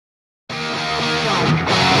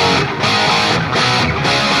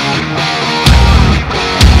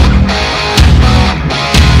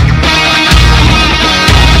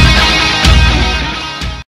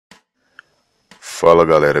Fala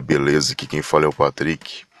galera, beleza? Aqui quem fala é o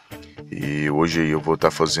Patrick. E hoje aí eu vou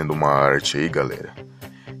estar fazendo uma arte aí, galera.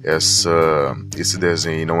 Esse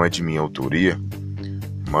desenho aí não é de minha autoria,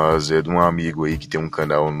 mas é de um amigo aí que tem um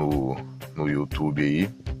canal no YouTube aí.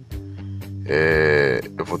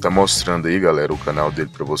 Eu vou estar mostrando aí, galera, o canal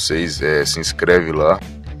dele pra vocês. Se inscreve lá.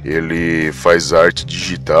 Ele faz arte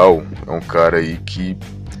digital. É um cara aí que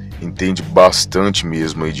entende bastante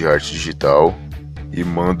mesmo aí de arte digital e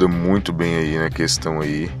manda muito bem aí na questão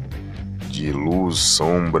aí de luz,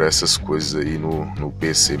 sombra, essas coisas aí no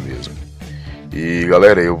PC mesmo. E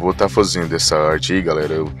galera, eu vou estar fazendo essa arte aí,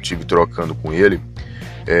 galera. Eu tive trocando com ele.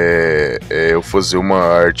 Eu fazer uma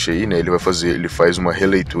arte aí, né? Ele faz uma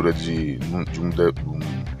releitura de um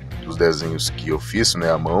dos desenhos que eu fiz, né?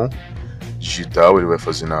 À mão digital, ele vai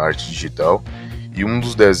fazer na arte digital. E um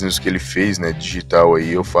dos desenhos que ele fez, né, digital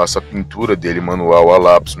aí, eu faço a pintura dele manual a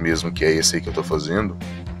lápis mesmo, que é esse aí que eu tô fazendo.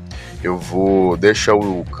 Eu vou deixar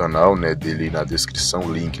o canal, né, dele na descrição,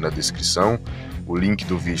 o link na descrição, o link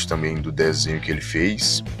do vídeo também do desenho que ele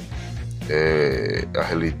fez, a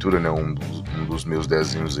releitura, né, um dos meus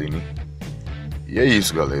desenhos aí, né? E é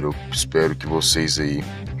isso, galera. Eu espero que vocês aí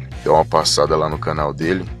dêem uma passada lá no canal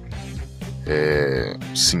dele,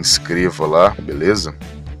 se inscreva lá, beleza?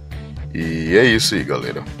 E é isso aí,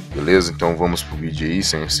 galera, beleza? Então vamos pro vídeo aí,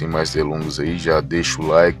 sem mais delongas aí. Já deixa o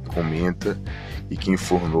like, comenta. E quem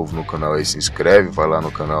for novo no canal aí se inscreve. Vai lá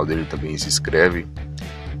no canal dele também e se inscreve.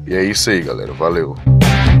 E é isso aí, galera, valeu.